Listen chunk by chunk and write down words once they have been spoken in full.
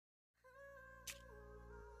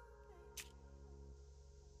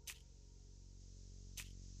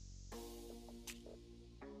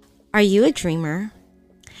Are you a dreamer?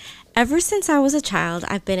 Ever since I was a child,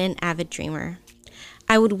 I've been an avid dreamer.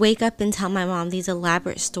 I would wake up and tell my mom these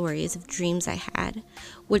elaborate stories of dreams I had,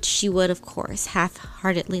 which she would, of course,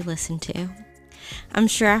 half-heartedly listen to. I'm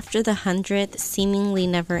sure after the 100th seemingly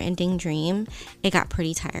never-ending dream, it got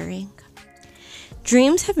pretty tiring.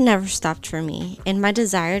 Dreams have never stopped for me, and my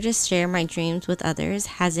desire to share my dreams with others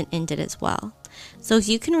hasn't ended as well. So if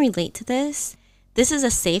you can relate to this is a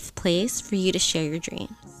safe place for you to share your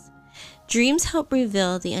dreams. Dreams help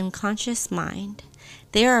reveal the unconscious mind.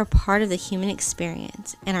 They are a part of the human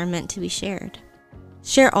experience and are meant to be shared.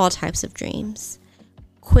 Share all types of dreams.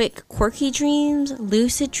 Quick, quirky dreams,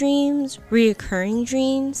 lucid dreams, reoccurring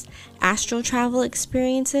dreams, astral travel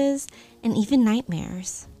experiences, and even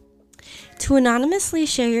nightmares. To anonymously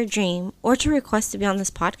share your dream or to request to be on this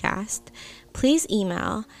podcast, please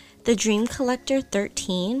email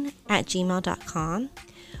thedreamcollector13@gmail.com,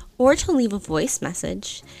 or to leave a voice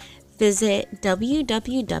message, visit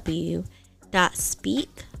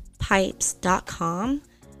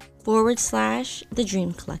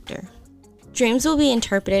www.speakpipes.com/thedreamcollector. Dreams will be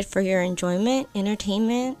interpreted for your enjoyment,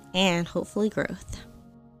 entertainment, and hopefully growth.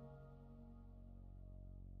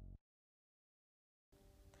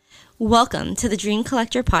 Welcome to the Dream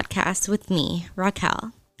Collector podcast with me,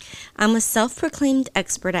 Raquel. I'm a self-proclaimed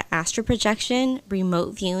expert at astral projection,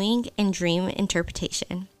 remote viewing, and dream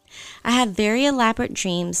interpretation. I have very elaborate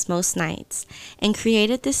dreams most nights and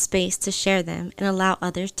created this space to share them and allow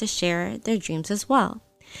others to share their dreams as well.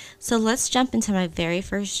 So let's jump into my very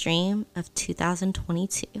first dream of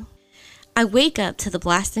 2022. I wake up to the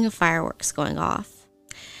blasting of fireworks going off.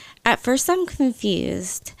 At first I'm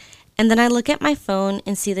confused, and then I look at my phone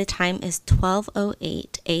and see the time is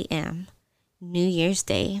 12:08 a.m., New Year's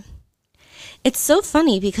Day. It's so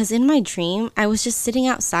funny because in my dream, I was just sitting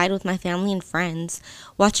outside with my family and friends,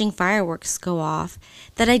 watching fireworks go off,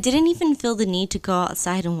 that I didn't even feel the need to go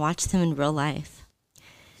outside and watch them in real life.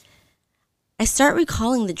 I start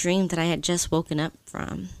recalling the dream that I had just woken up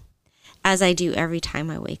from, as I do every time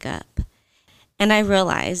I wake up. And I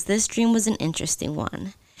realize this dream was an interesting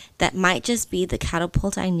one, that might just be the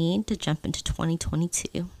catapult I need to jump into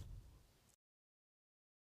 2022.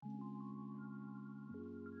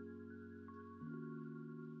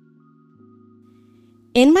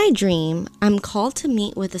 In my dream, I'm called to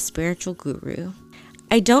meet with a spiritual guru.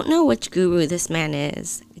 I don't know which guru this man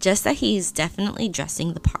is, just that he's definitely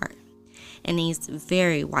dressing the part, and he's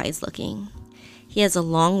very wise looking. He has a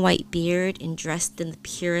long white beard and dressed in the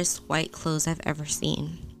purest white clothes I've ever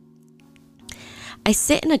seen. I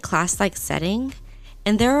sit in a class-like setting,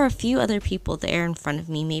 and there are a few other people there in front of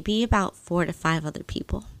me, maybe about 4 to 5 other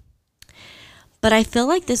people. But I feel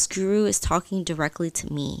like this guru is talking directly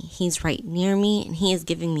to me. He's right near me, and he is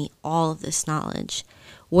giving me all of this knowledge,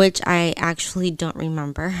 which I actually don't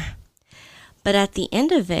remember. But at the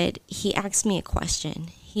end of it, he asked me a question.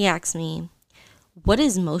 He asked me, "What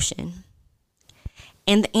is motion?"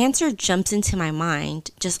 And the answer jumps into my mind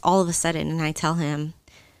just all of a sudden, and I tell him,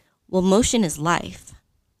 "Well, motion is life."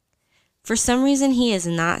 For some reason, he is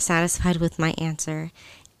not satisfied with my answer,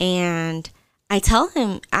 and I tell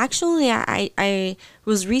him, actually, I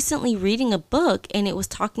was recently reading a book, and it was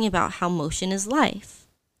talking about how motion is life.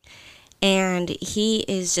 And he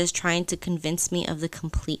is just trying to convince me of the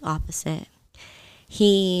complete opposite.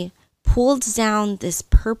 He pulls down this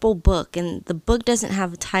purple book, and the book doesn't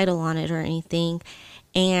have a title on it or anything,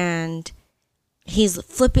 and he's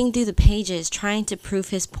flipping through the pages trying to prove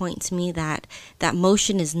his point to me that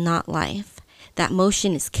motion is not life, that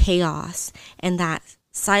motion is chaos, and that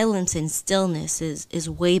silence and stillness is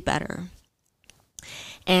way better.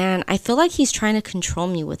 And I feel like he's trying to control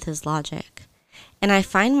me with his logic. And I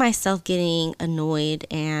find myself getting annoyed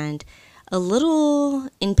and a little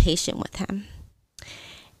impatient with him.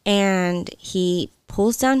 And he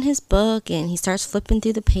pulls down his book and he starts flipping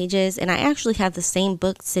through the pages, and I actually have the same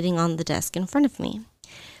book sitting on the desk in front of me.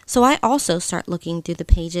 So I also start looking through the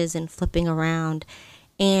pages and flipping around,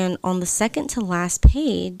 and on the second to last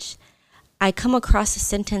page, I come across a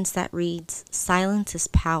sentence that reads, "Silence is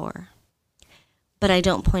power." But I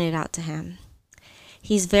don't point it out to him.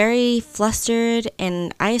 He's very flustered,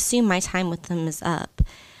 and I assume my time with him is up.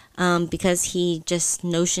 Because he just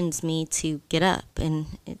notions me to get up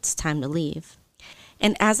and it's time to leave.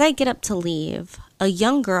 And as I get up to leave, a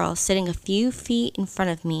young girl sitting a few feet in front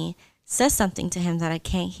of me says something to him that I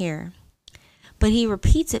can't hear. But he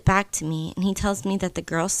repeats it back to me, and he tells me that the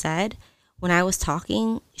girl said, when I was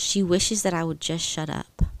talking, she wishes that I would just shut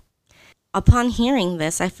up. Upon hearing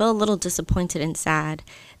this, I feel a little disappointed and sad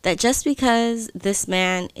that just because this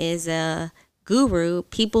man is a guru,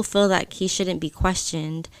 people feel like he shouldn't be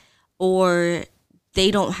questioned or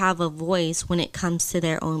they don't have a voice when it comes to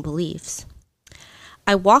their own beliefs.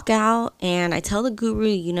 I walk out and I tell the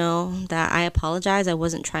guru, that I apologize. I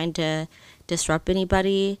wasn't trying to disrupt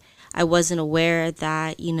anybody. I wasn't aware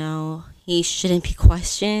that, he shouldn't be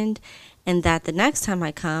questioned, and that the next time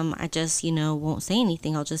I come, I just, won't say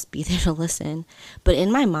anything. I'll just be there to listen. But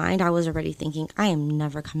in my mind, I was already thinking, I am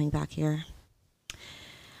never coming back here.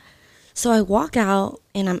 So I walk out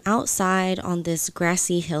and I'm outside on this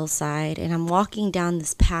grassy hillside, and I'm walking down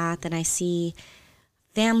this path, and I see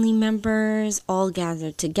family members all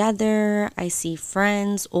gathered together. I see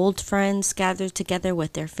friends, old friends gathered together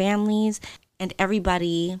with their families, and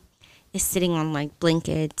everybody is sitting on like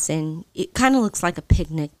blankets, and it kind of looks like a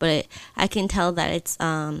picnic, but I can tell that it's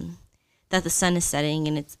that the sun is setting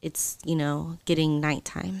and it's getting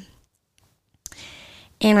nighttime.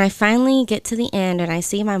 And I finally get to the end, and I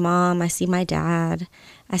see my mom, I see my dad,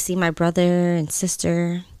 I see my brother and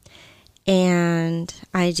sister, and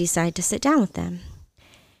I decide to sit down with them.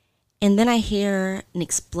 And then I hear an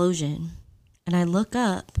explosion, and I look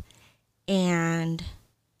up, and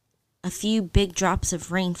a few big drops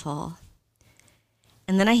of rain fall.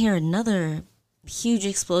 And then I hear another huge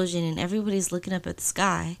explosion, and everybody's looking up at the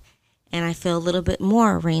sky, and I feel a little bit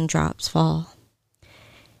more raindrops fall.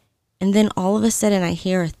 And then all of a sudden I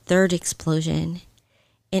hear a third explosion,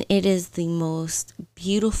 and it is the most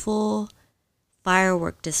beautiful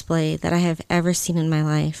firework display that I have ever seen in my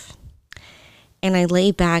life. And I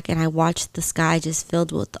lay back and I watch the sky just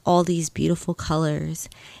filled with all these beautiful colors,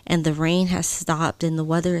 and the rain has stopped and the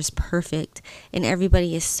weather is perfect and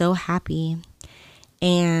everybody is so happy.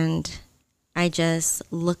 And I just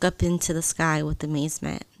look up into the sky with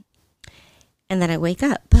amazement. And then I wake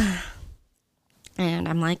up and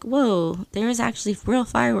I'm like, whoa, there is actually real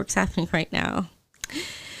fireworks happening right now.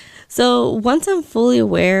 So once I'm fully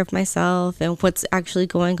aware of myself and what's actually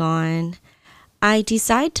going on, I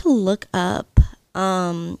decide to look up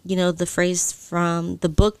the phrase from the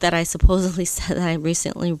book that I supposedly said that I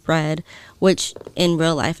recently read, which in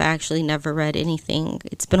real life I actually never read anything.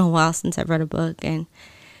 It's been a while since I've read a book, and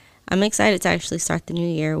I'm excited to actually start the new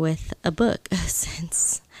year with a book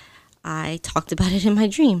since I talked about it in my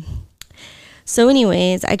dream. So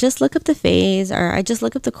anyways, I just look up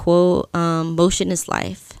the quote, motion is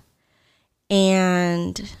life.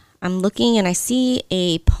 And I'm looking and I see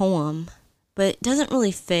a poem, but it doesn't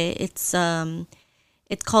really fit. It's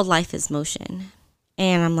called Life is Motion.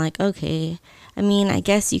 And I'm like, okay, I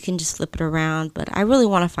guess you can just flip it around, but I really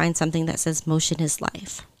want to find something that says motion is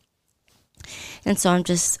life. And so I'm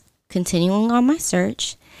just continuing on my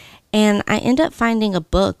search, and I end up finding a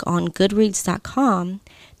book on Goodreads.com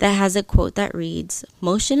that has a quote that reads,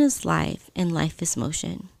 "Motion is life and life is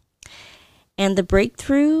motion." And the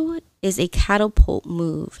breakthrough is a catapult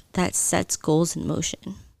move that sets goals in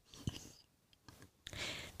motion.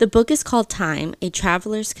 The book is called Time, A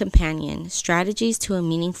Traveler's Companion, Strategies to a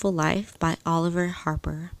Meaningful Life by Oliver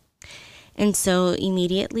Harper. And so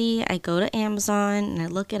immediately I go to Amazon and I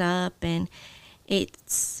look it up, and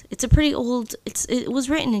it's a pretty old, it was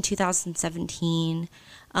written in 2017,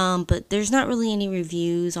 but there's not really any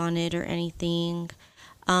reviews on it or anything.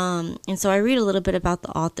 And so I read a little bit about the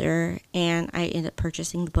author, and I end up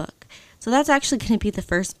purchasing the book. So that's actually going to be the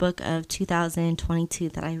first book of 2022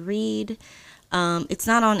 that I read. It's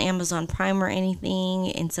not on Amazon Prime or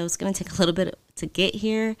anything, and so it's going to take a little bit to get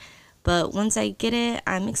here. But once I get it,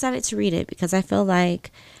 I'm excited to read it, because I feel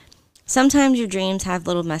like sometimes your dreams have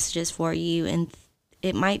little messages for you, and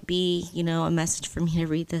it might be, a message for me to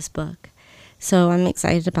read this book. So I'm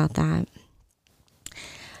excited about that.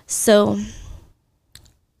 So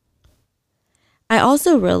I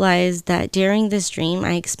also realized that during this dream,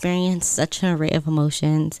 I experienced such an array of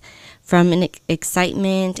emotions, from an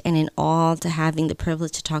excitement and an awe to having the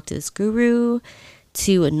privilege to talk to this guru,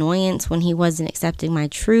 to annoyance when he wasn't accepting my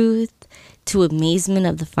truth, to amazement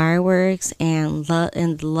of the fireworks, and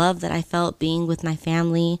the love that I felt being with my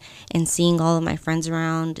family and seeing all of my friends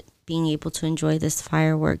around, being able to enjoy this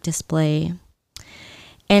firework display.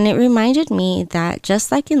 And it reminded me that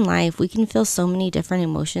just like in life, we can feel so many different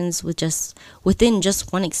emotions within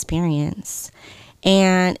just one experience.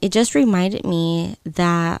 And it just reminded me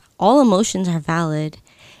that all emotions are valid,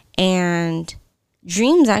 and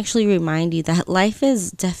dreams actually remind you that life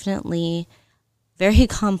is definitely very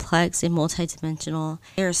complex and multidimensional.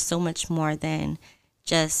 There's so much more than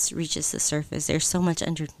just reaches the surface. There's so much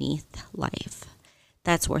underneath life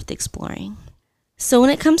that's worth exploring. So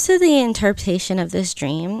when it comes to the interpretation of this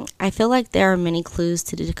dream, I feel like there are many clues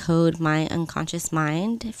to decode my unconscious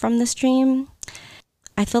mind from this dream.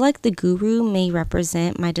 I feel like the guru may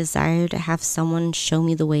represent my desire to have someone show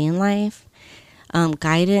me the way in life,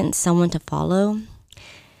 guidance, someone to follow.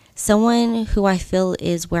 someone who I feel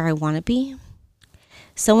is where I want to be,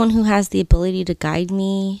 someone who has the ability to guide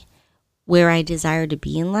me where I desire to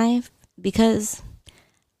be in life. Because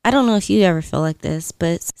I don't know if you ever feel like this,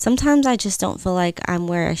 but sometimes I just don't feel like I'm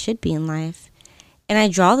where I should be in life. And I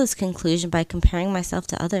draw this conclusion by comparing myself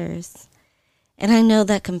to others. And I know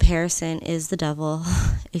that comparison is the devil.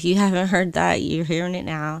 If you haven't heard that, you're hearing it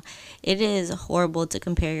now. It is horrible to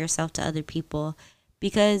compare yourself to other people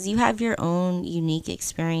because you have your own unique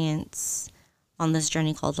experience on this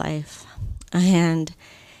journey called life. And,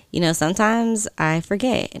 sometimes I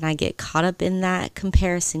forget and I get caught up in that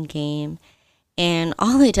comparison game. And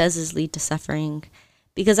all it does is lead to suffering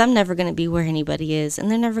because I'm never going to be where anybody is and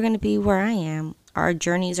they're never going to be where I am. Our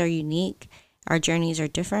journeys are unique. Our journeys are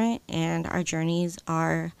different, and our journeys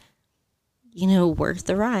are, worth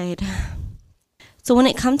the ride. So when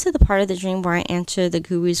it comes to the part of the dream where I answer the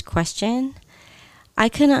guru's question, I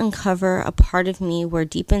can uncover a part of me where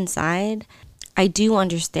deep inside, I do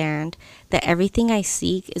understand that everything I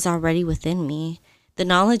seek is already within me. The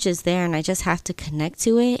knowledge is there, and I just have to connect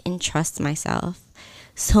to it and trust myself.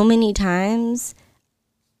 So many times,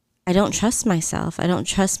 I don't trust myself. I don't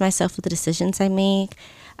trust myself with the decisions I make.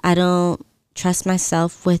 I don't trust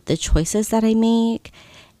myself with the choices that I make.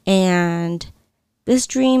 And this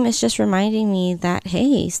dream is just reminding me that,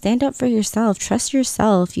 hey, stand up for yourself. Trust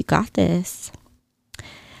yourself. You got this.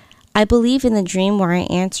 I believe in the dream where I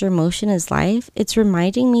answer motion is life. It's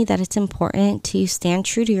reminding me that it's important to stand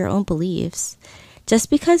true to your own beliefs. Just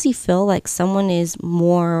because you feel like someone is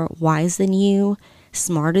more wise than you,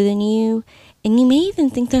 smarter than you, and you may even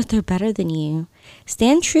think that they're better than you,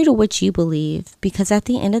 stand true to what you believe, because at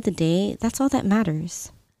the end of the day, that's all that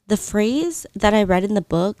matters. The phrase that I read in the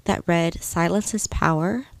book that read, "Silence is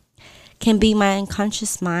power," can be my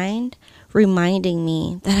unconscious mind reminding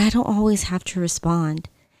me that I don't always have to respond.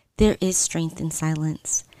 There is strength in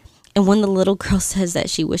silence. And when the little girl says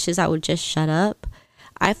that she wishes I would just shut up,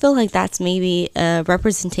 I feel like that's maybe a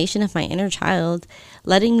representation of my inner child,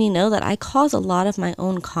 letting me know that I cause a lot of my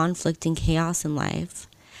own conflict and chaos in life.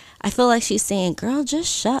 I feel like she's saying, girl,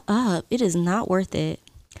 just shut up. It is not worth it.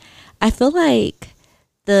 I feel like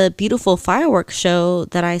the beautiful fireworks show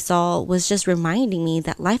that I saw was just reminding me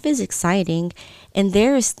that life is exciting and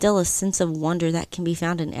there is still a sense of wonder that can be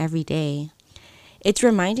found in every day. It's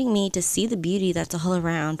reminding me to see the beauty that's all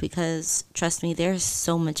around because, trust me, there's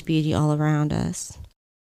so much beauty all around us.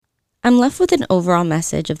 I'm left with an overall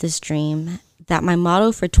message of this dream that my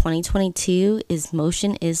motto for 2022 is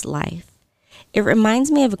motion is life. It reminds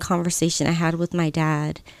me of a conversation I had with my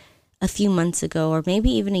dad a few months ago, or maybe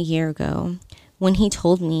even a year ago, when he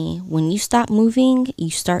told me, when you stop moving, you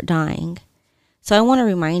start dying. So I want to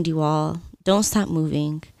remind you all, don't stop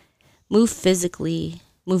moving. Move physically,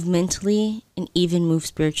 move mentally, and even move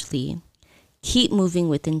spiritually. Keep moving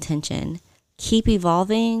with intention. Keep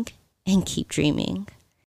evolving and keep dreaming.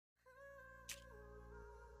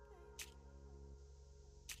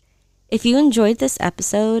 If you enjoyed this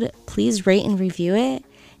episode, please rate and review it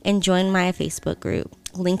and join my Facebook group.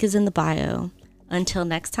 Link is in the bio. Until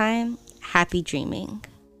next time, happy dreaming.